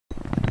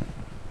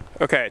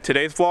Okay,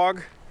 today's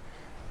vlog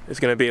is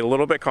going to be a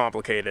little bit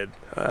complicated.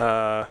 It's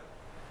going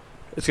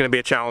to be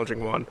a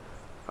challenging one.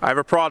 I have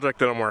a project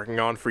that I'm working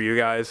on for you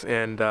guys,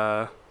 and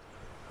there's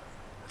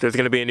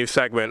going to be a new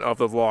segment of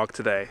the vlog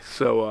today,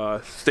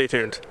 so stay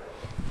tuned.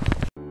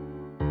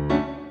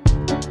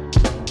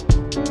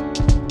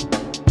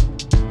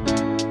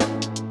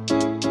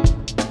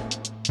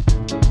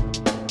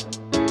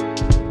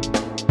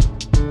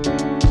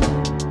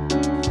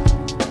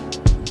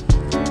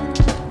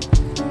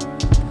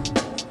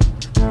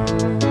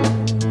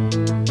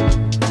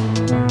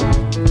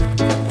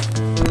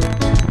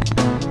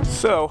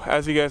 So,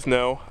 as you guys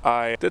know,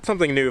 I did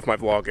something new with my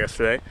vlog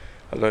yesterday.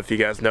 I don't know if you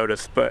guys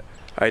noticed, but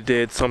I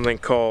did something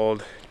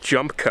called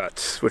jump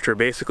cuts, which are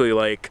basically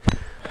like,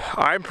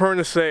 I am prone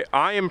to say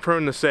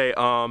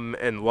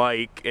and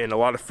like, and a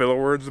lot of filler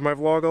words in my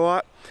vlog a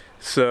lot.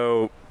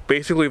 So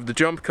basically with the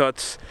jump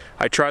cuts,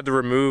 I tried to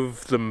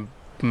remove the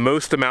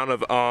most amount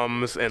of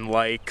ums and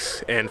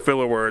likes and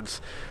filler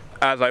words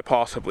as I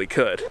possibly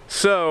could.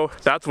 So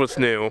that's what's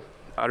new.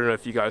 I don't know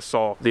if you guys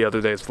saw the other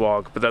day's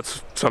vlog, but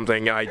that's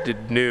something I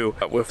did new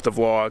with the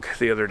vlog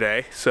the other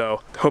day.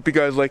 So hope you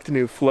guys like the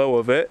new flow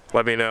of it.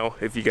 Let me know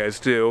if you guys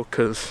do,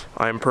 because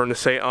I'm prone to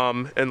say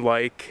and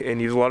like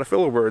and use a lot of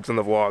filler words in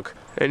the vlog.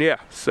 And yeah,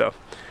 so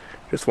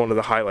just wanted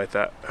to highlight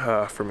that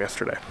from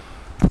yesterday.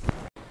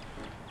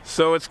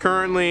 So it's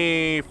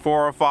currently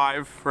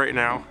 4:05 right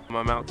now.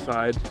 I'm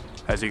outside,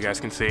 as you guys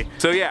can see.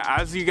 So yeah,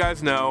 as you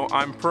guys know,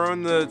 I'm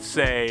prone to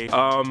say,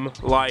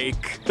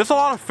 like, just a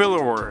lot of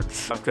filler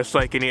words, just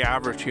like any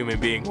average human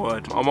being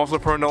would. I'm also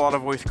prone to a lot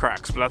of voice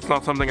cracks, but that's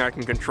not something I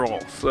can control.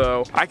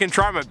 So I can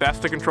try my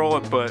best to control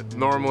it, but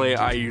normally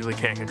I usually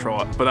can't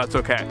control it, but that's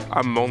okay.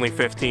 I'm only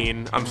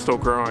 15, I'm still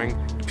growing.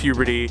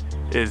 Puberty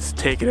is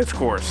taking its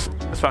course,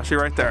 especially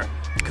right there,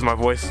 because my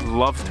voice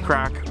loves to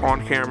crack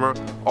on camera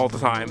all the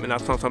time, and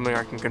that's not something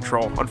I can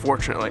control,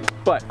 unfortunately.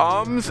 But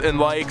ums and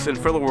likes and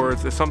filler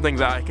words is something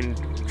that I can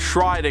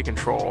try to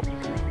control.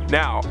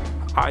 Now,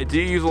 I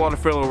do use a lot of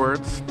filler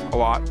words, a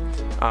lot.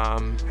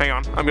 Hang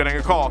on, I'm getting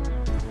a call.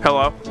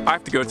 Hello, I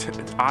have to go to,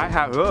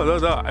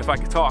 if I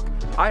could talk,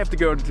 I have to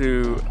go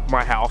to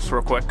my house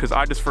real quick because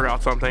I just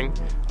forgot something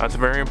that's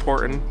very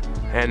important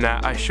and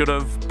that I should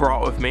have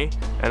brought with me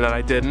and that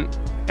I didn't.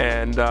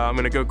 And I'm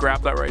gonna go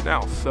grab that right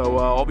now. So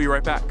I'll be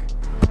right back.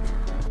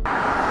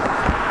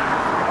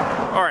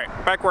 All right,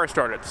 back where I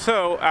started.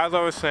 So as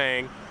I was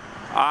saying,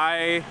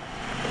 I,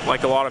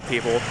 like a lot of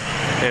people,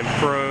 am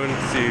prone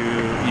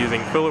to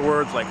using filler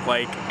words like,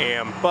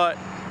 am, but,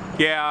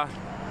 yeah,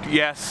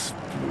 yes,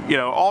 you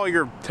know, all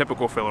your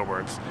typical filler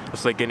words,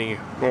 just like any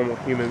normal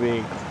human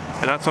being.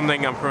 And that's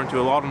something I'm prone to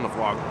a lot on the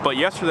vlog. But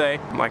yesterday,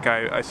 like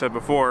I said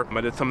before,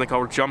 I did something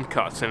called jump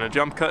cuts. And a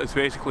jump cut is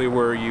basically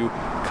where you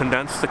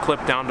condense the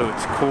clip down to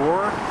its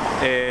core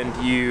and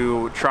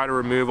you try to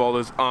remove all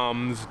those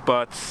ums,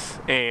 buts,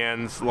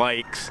 ands,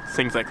 likes,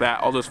 things like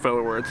that, all those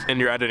filler words in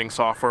your editing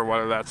software,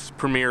 whether that's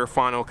Premiere,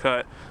 Final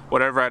Cut,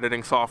 whatever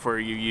editing software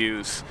you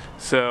use.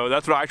 So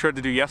that's what I tried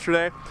to do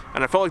yesterday,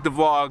 and I felt like the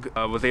vlog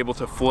was able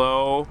to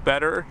flow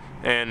better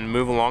and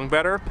move along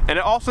better. And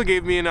it also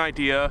gave me an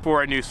idea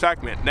for a new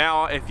segment.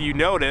 Now, if you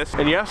notice,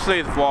 in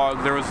yesterday's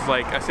vlog, there was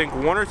like, I think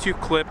 1 or 2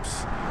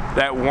 clips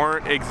that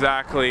weren't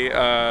exactly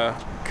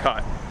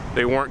cut.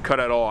 They weren't cut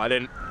at all. I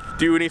didn't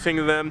do anything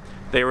to them.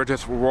 They were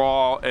just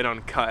raw and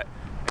uncut.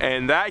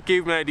 And that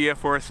gave me an idea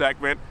for a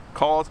segment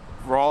called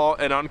Raw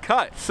and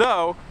Uncut.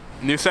 So,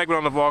 new segment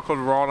on the vlog called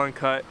Raw and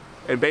Uncut.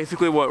 And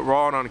basically what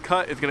Raw and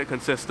Uncut is going to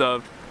consist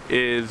of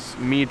is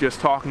me just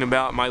talking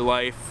about my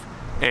life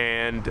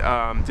and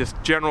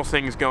just general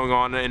things going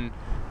on in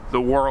the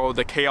world,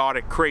 the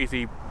chaotic,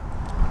 crazy,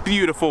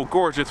 beautiful,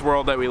 gorgeous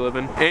world that we live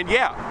in. And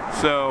yeah,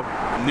 so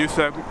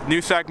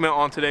new segment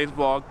on today's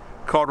vlog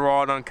called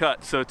Raw and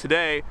Uncut. So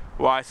today,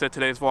 why I said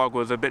today's vlog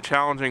was a bit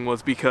challenging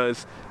was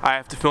because I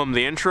have to film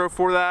the intro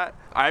for that.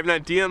 I have an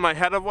idea in my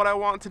head of what I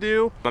want to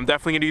do. I'm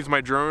definitely gonna use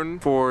my drone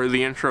for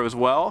the intro as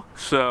well.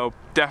 So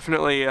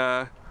definitely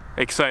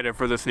excited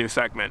for this new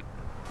segment.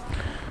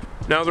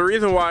 Now the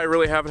reason why I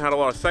really haven't had a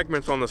lot of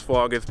segments on this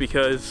vlog is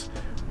because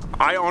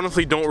I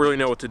honestly don't really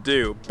know what to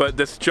do, but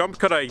this jump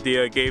cut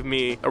idea gave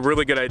me a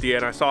really good idea,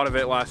 and I thought of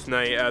it last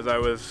night as I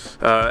was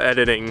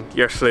editing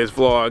yesterday's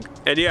vlog.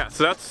 And yeah,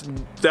 so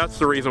that's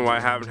the reason why I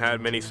haven't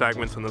had many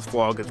segments in this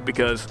vlog, is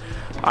because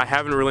I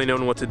haven't really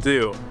known what to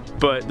do.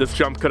 But this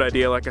jump cut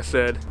idea, like I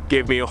said,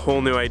 gave me a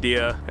whole new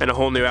idea and a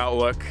whole new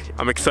outlook.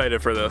 I'm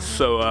excited for this.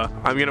 So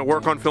I'm gonna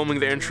work on filming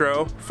the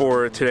intro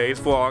for today's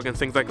vlog and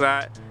things like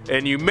that.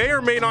 And you may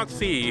or may not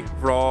see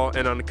Raw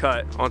and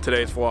Uncut on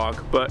today's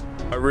vlog, but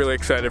I'm really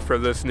excited for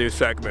this new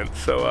segment.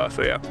 So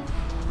yeah.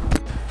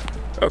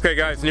 Okay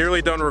guys,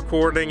 nearly done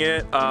recording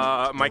it.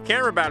 My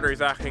camera battery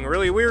is acting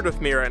really weird with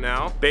me right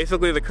now.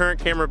 Basically the current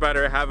camera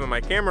battery I have in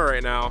my camera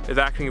right now is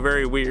acting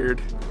very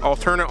weird. I'll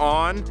turn it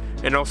on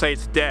and it'll say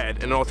it's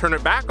dead, and I'll turn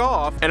it back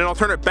off and then I'll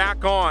turn it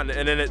back on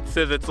and then it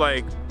says it's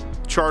like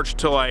charged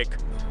to like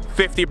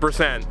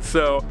 50%.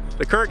 So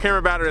The current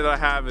camera battery that I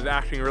have is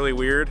acting really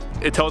weird.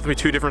 It tells me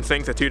 2 different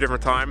things at 2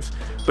 different times,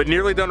 but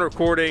nearly done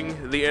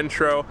recording the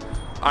intro.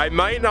 I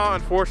might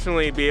not,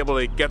 unfortunately, be able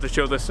to get to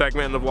show this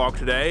segment in the vlog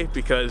today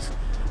because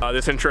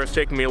this intro is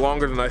taking me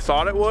longer than I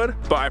thought it would,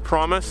 but I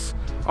promise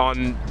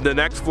on the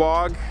next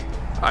vlog,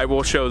 I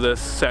will show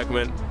this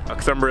segment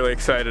because I'm really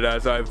excited,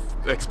 as I've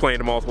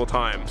explained multiple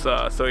times,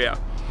 so yeah.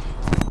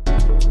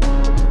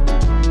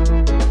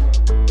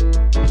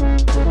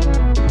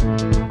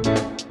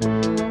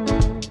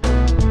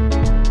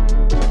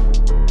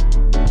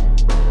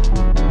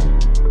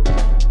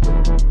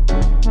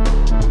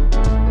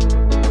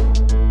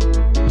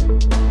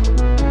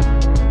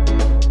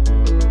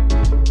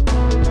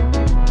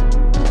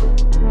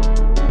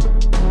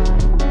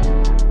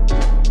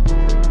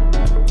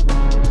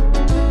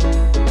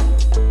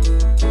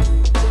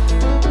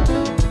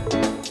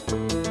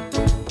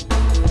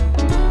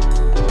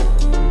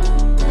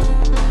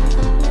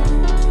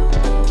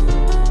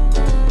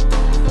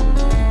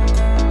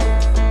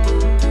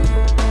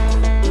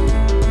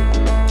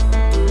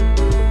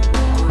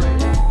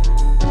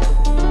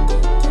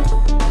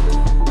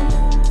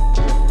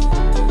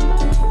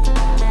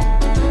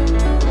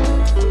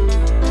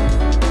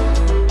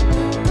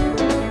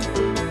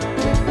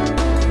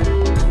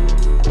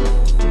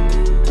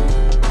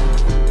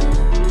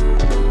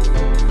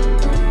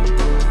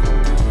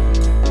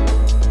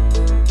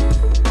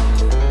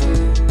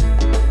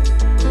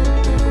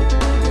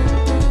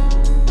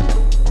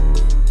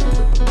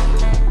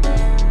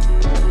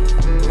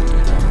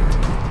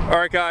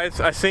 Alright guys,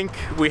 I think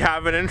we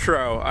have an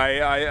intro.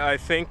 I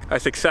think I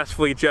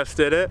successfully just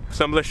did it.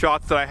 Some of the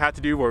shots that I had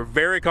to do were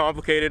very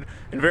complicated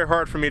and very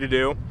hard for me to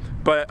do,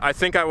 but I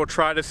think I will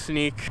try to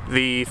sneak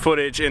the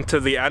footage into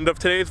the end of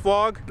today's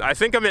vlog. I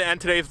think I'm gonna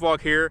end today's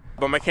vlog here,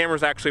 but my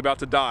camera's actually about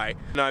to die.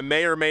 And I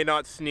may or may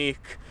not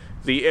sneak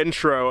the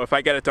intro, if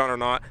I get it done or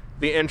not,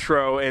 the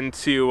intro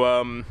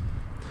into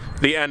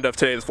the end of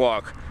today's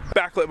vlog.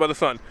 Backlit by the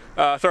sun.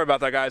 Sorry about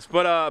that, guys.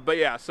 But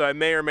yeah, so I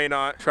may or may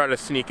not try to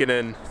sneak it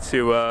in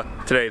to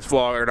today's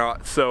vlog or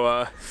not.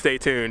 So stay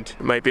tuned.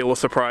 It might be a little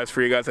surprise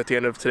for you guys at the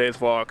end of today's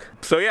vlog.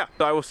 So yeah,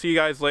 I will see you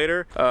guys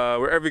later.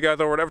 Wherever you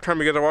guys are, whatever time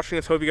you guys are watching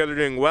this, hope you guys are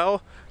doing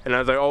well. And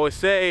as I always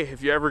say,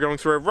 if you're ever going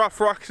through a rough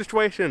rock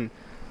situation,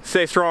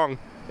 stay strong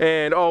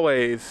and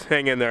always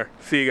hang in there.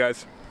 See you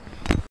guys.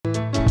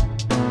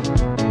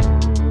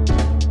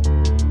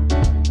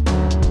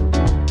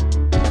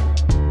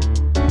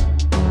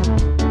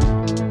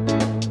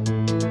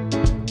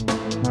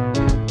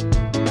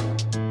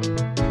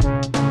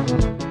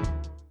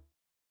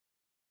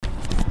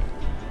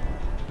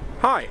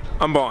 Hi,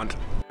 I'm Bond.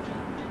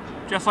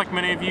 Just like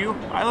many of you,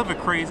 I live a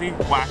crazy,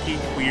 wacky,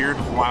 weird,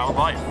 wild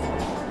life.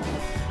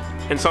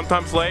 And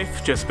sometimes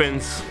life just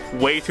spins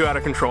way too out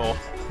of control.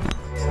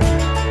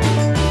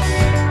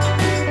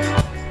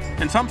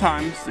 And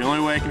sometimes the only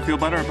way I can feel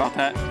better about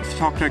that is to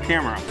talk to a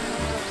camera.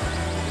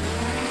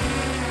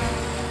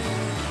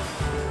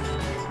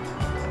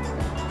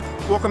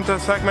 Welcome to the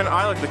segment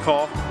I like to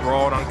call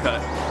Raw and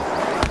Uncut.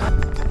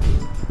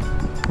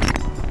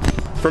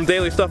 From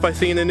daily stuff I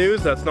see in the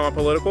news that's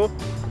non-political,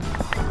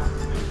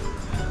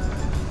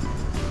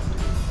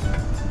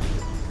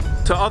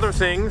 to other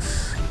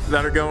things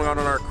that are going on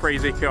in our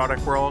crazy, chaotic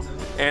world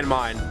and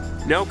mine.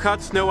 No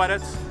cuts, no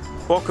edits.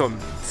 Welcome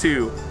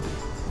to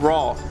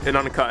Raw and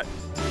Uncut.